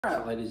All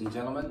right, ladies and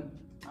gentlemen,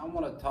 I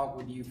want to talk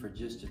with you for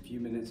just a few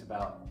minutes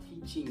about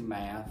teaching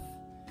math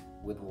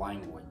with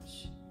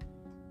language.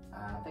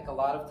 I think a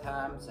lot of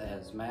times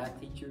as math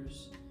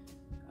teachers,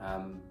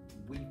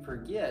 we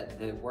forget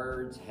that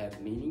words have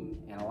meaning,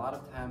 and a lot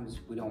of times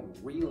we don't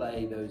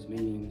relay those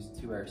meanings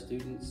to our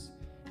students,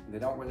 and they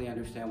don't really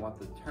understand what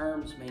the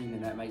terms mean,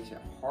 and that makes it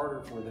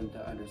harder for them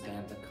to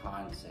understand the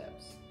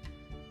concepts.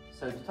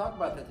 So to talk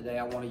about that today,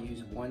 I want to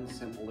use one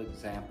simple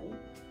example.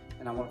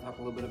 And I want to talk a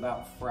little bit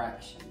about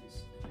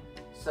fractions.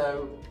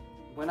 So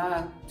when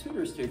I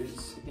tutor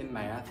students in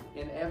math,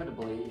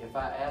 inevitably, if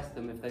I ask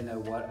them if they know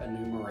what a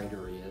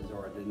numerator is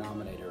or a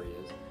denominator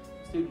is,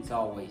 students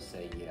always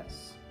say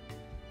yes.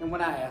 And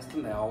when I ask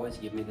them, they always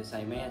give me the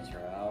same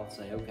answer. I'll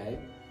say, okay,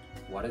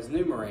 what does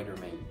numerator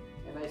mean?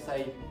 And they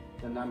say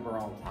the number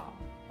on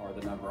top, or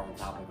the number on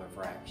top of a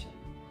fraction.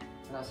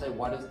 And I say,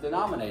 what does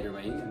denominator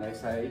mean? And they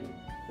say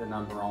the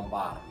number on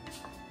bottom.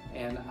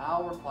 And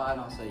I'll reply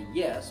and I'll say,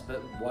 yes,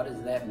 but what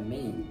does that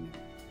mean?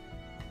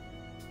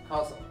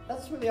 Because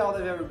that's really all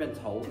they've ever been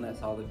told, and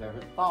that's all they've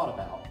ever thought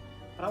about.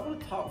 But I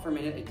want to talk for a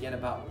minute again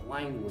about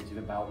language and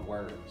about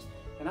words.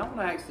 And I want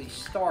to actually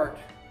start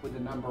with the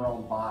number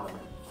on bottom,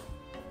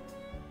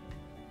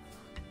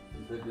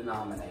 the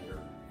denominator.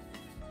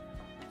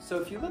 So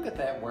if you look at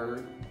that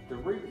word, the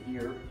root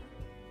here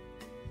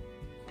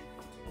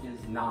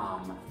is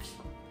nom.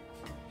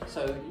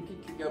 So you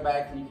could go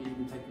back and you could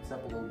even take this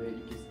up a little bit.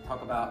 You could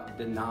talk about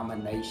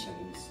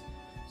denominations.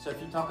 So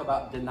if you talk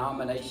about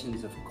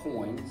denominations of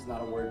coins, not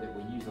a word that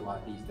we use a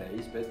lot these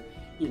days, but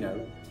you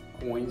know,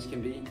 coins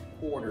can be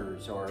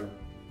quarters or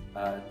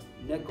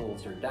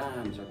nickels or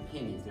dimes or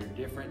pennies. They're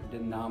different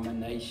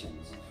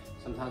denominations.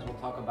 Sometimes we'll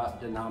talk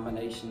about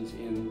denominations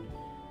in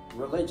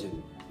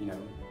religion, you know,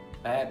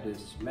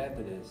 Baptists,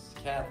 Methodists,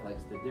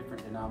 Catholics, the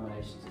different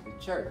denominations of the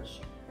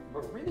church.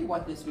 But really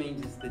what this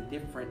means is the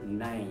different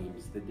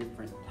names, the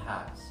different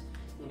types.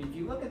 And if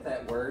you look at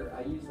that word,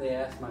 I usually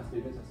ask my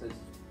students, I says,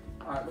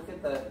 all right, look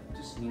at the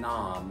just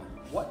nom.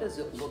 What does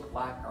it look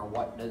like, or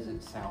what does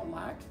it sound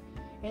like?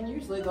 And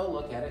usually they'll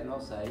look at it and they'll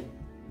say,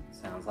 it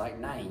sounds like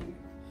name.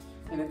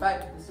 And in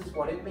fact, this is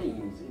what it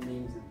means. It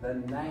means the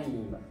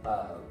name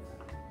of.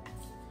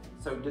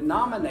 So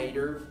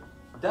denominator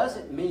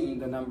doesn't mean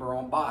the number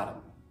on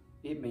bottom.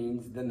 It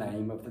means the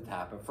name of the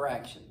type of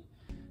fraction.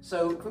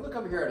 So if we look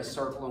over here at a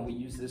circle, and we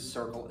use this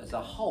circle as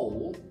a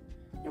whole,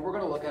 and we're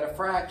going to look at a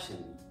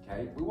fraction,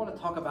 okay? We want to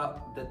talk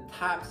about the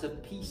types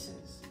of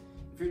pieces.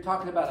 If you're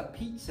talking about a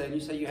pizza and you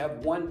say you have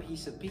one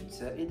piece of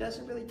pizza, it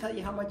doesn't really tell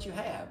you how much you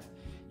have.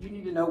 You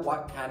need to know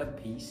what kind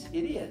of piece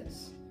it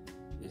is.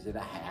 Is it a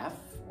half,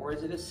 or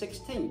is it a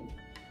 16th?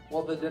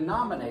 Well, the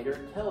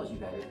denominator tells you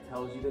that. It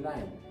tells you the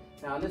name.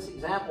 Now in this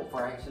example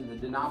fraction, the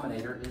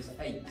denominator is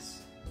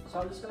eighths.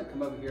 So I'm just going to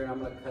come over here and I'm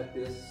going to cut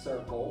this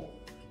circle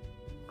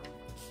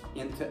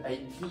into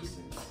 8 pieces.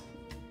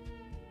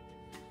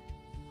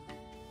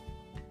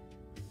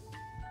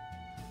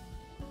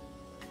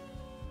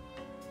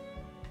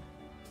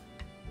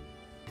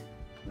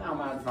 Now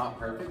mine's not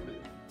perfect,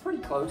 but pretty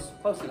close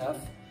enough.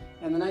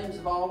 And the names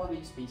of all of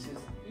these pieces,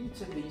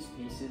 each of these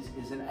pieces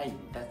is an 8.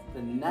 That's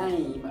the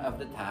name of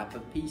the type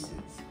of pieces.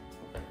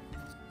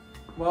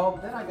 Well,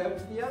 then I go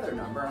to the other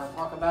number and I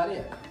talk about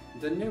it,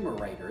 the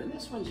numerator. And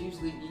this one's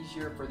usually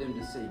easier for them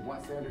to see.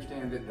 Once they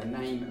understand that the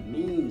name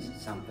means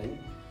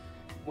something,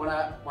 when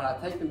I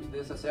take them to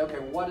this, I say, okay,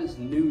 what does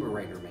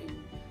numerator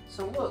mean?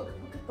 So look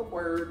at the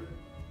word,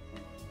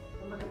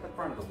 look at the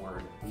front of the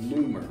word,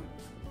 numer.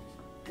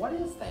 What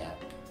is that?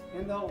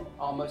 And they'll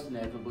almost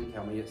inevitably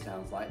tell me it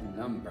sounds like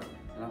number.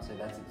 And I'll say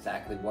that's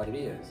exactly what it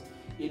is.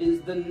 It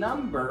is the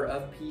number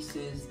of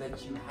pieces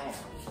that you have.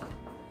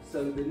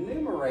 So the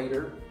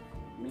numerator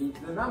means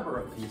the number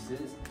of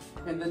pieces,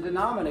 and the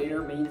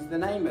denominator means the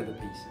name of the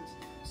pieces.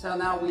 So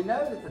now we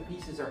know that the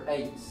pieces are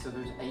 8, so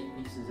there's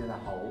 8 pieces in a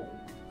whole.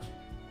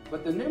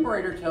 But the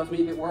numerator tells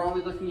me that we're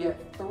only looking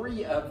at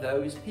 3 of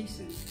those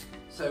pieces.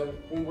 So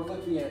when we're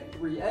looking at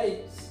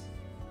 3/8,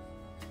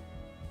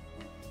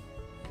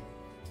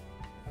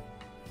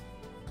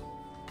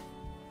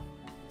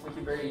 we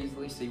can very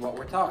easily see what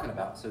we're talking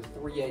about. So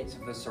 3/8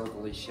 of the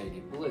circle is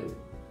shaded blue.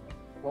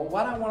 Well,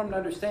 why do I want them to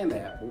understand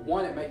that? Well,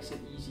 one, it makes it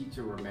easy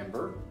to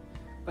remember.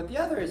 But the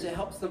other is it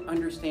helps them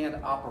understand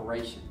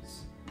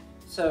operations.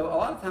 So a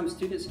lot of times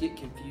students get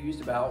confused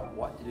about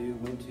what to do,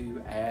 when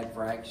to add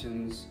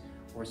fractions,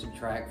 or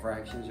subtract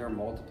fractions, or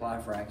multiply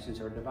fractions,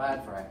 or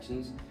divide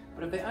fractions.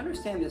 But if they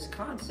understand this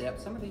concept,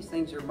 some of these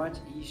things are much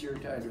easier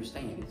to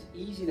understand. It's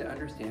easy to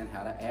understand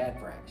how to add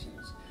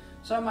fractions.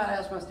 So I might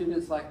ask my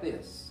students like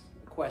this,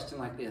 a question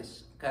like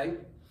this, okay?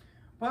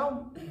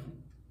 Well,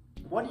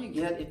 what do you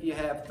get if you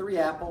have 3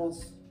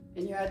 apples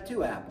and you add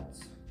 2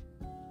 apples?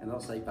 And they'll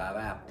say 5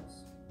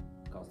 apples,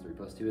 because 3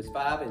 plus 2 is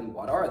 5, and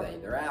what are they?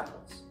 They're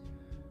apples.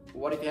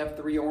 What if you have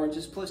 3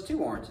 oranges plus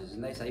 2 oranges?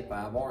 And they say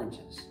 5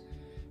 oranges.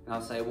 And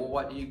I'll say, well,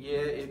 what do you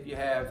get if you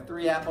have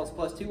 3 apples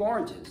plus 2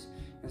 oranges?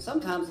 And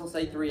sometimes they'll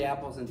say 3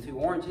 apples and 2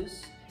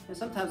 oranges, and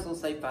sometimes they'll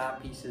say 5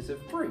 pieces of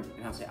fruit.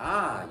 And I'll say,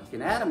 you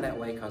can add them that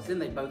way because then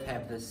they both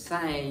have the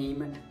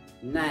same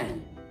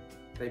name.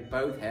 They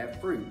both have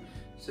fruit.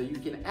 So you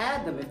can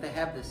add them if they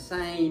have the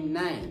same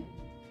name.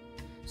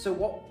 So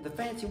what the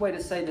fancy way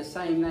to say the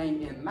same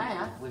name in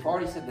math, we've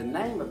already said the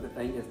name of the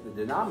thing is the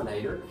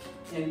denominator,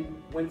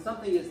 and when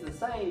something is the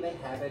same, they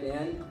have it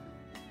in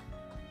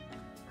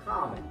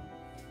common.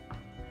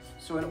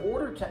 So in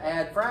order to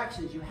add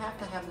fractions, you have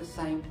to have the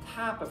same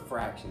type of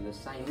fraction, the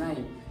same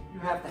name. You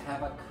have to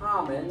have a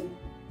common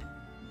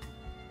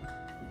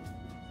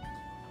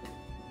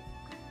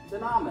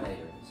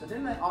denominator. So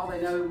then all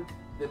they know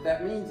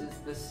that means is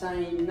the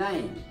same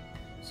name.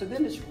 So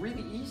then it's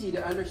really easy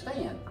to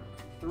understand.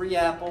 3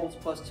 apples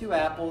plus 2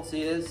 apples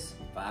is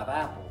 5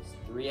 apples.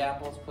 3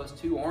 apples plus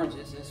 2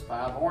 oranges is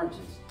 5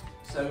 oranges.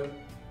 So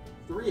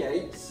 3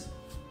 eighths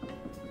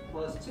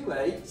plus 2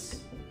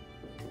 eighths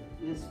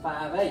is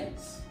 5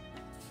 eighths.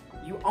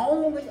 You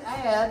only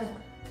add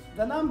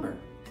the number.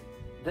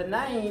 The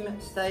name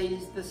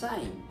stays the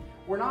same.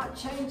 We're not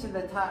changing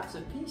the types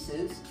of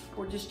pieces,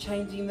 we're just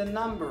changing the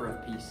number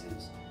of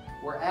pieces.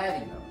 We're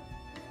adding them.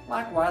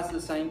 Likewise, the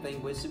same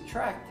thing with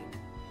subtracting.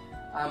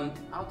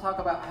 I'll talk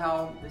about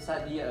how this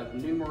idea of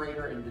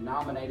numerator and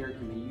denominator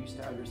can be used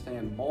to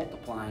understand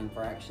multiplying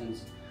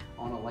fractions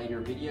on a later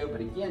video,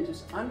 but again,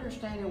 just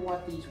understanding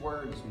what these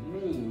words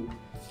mean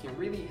can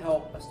really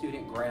help a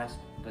student grasp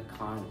the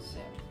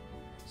concept.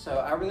 So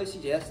I really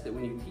suggest that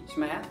when you teach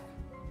math,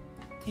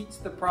 teach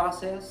the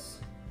process,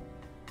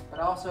 but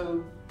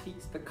also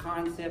teach the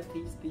concept,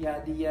 teach the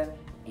idea,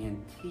 and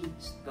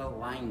teach the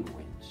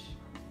language.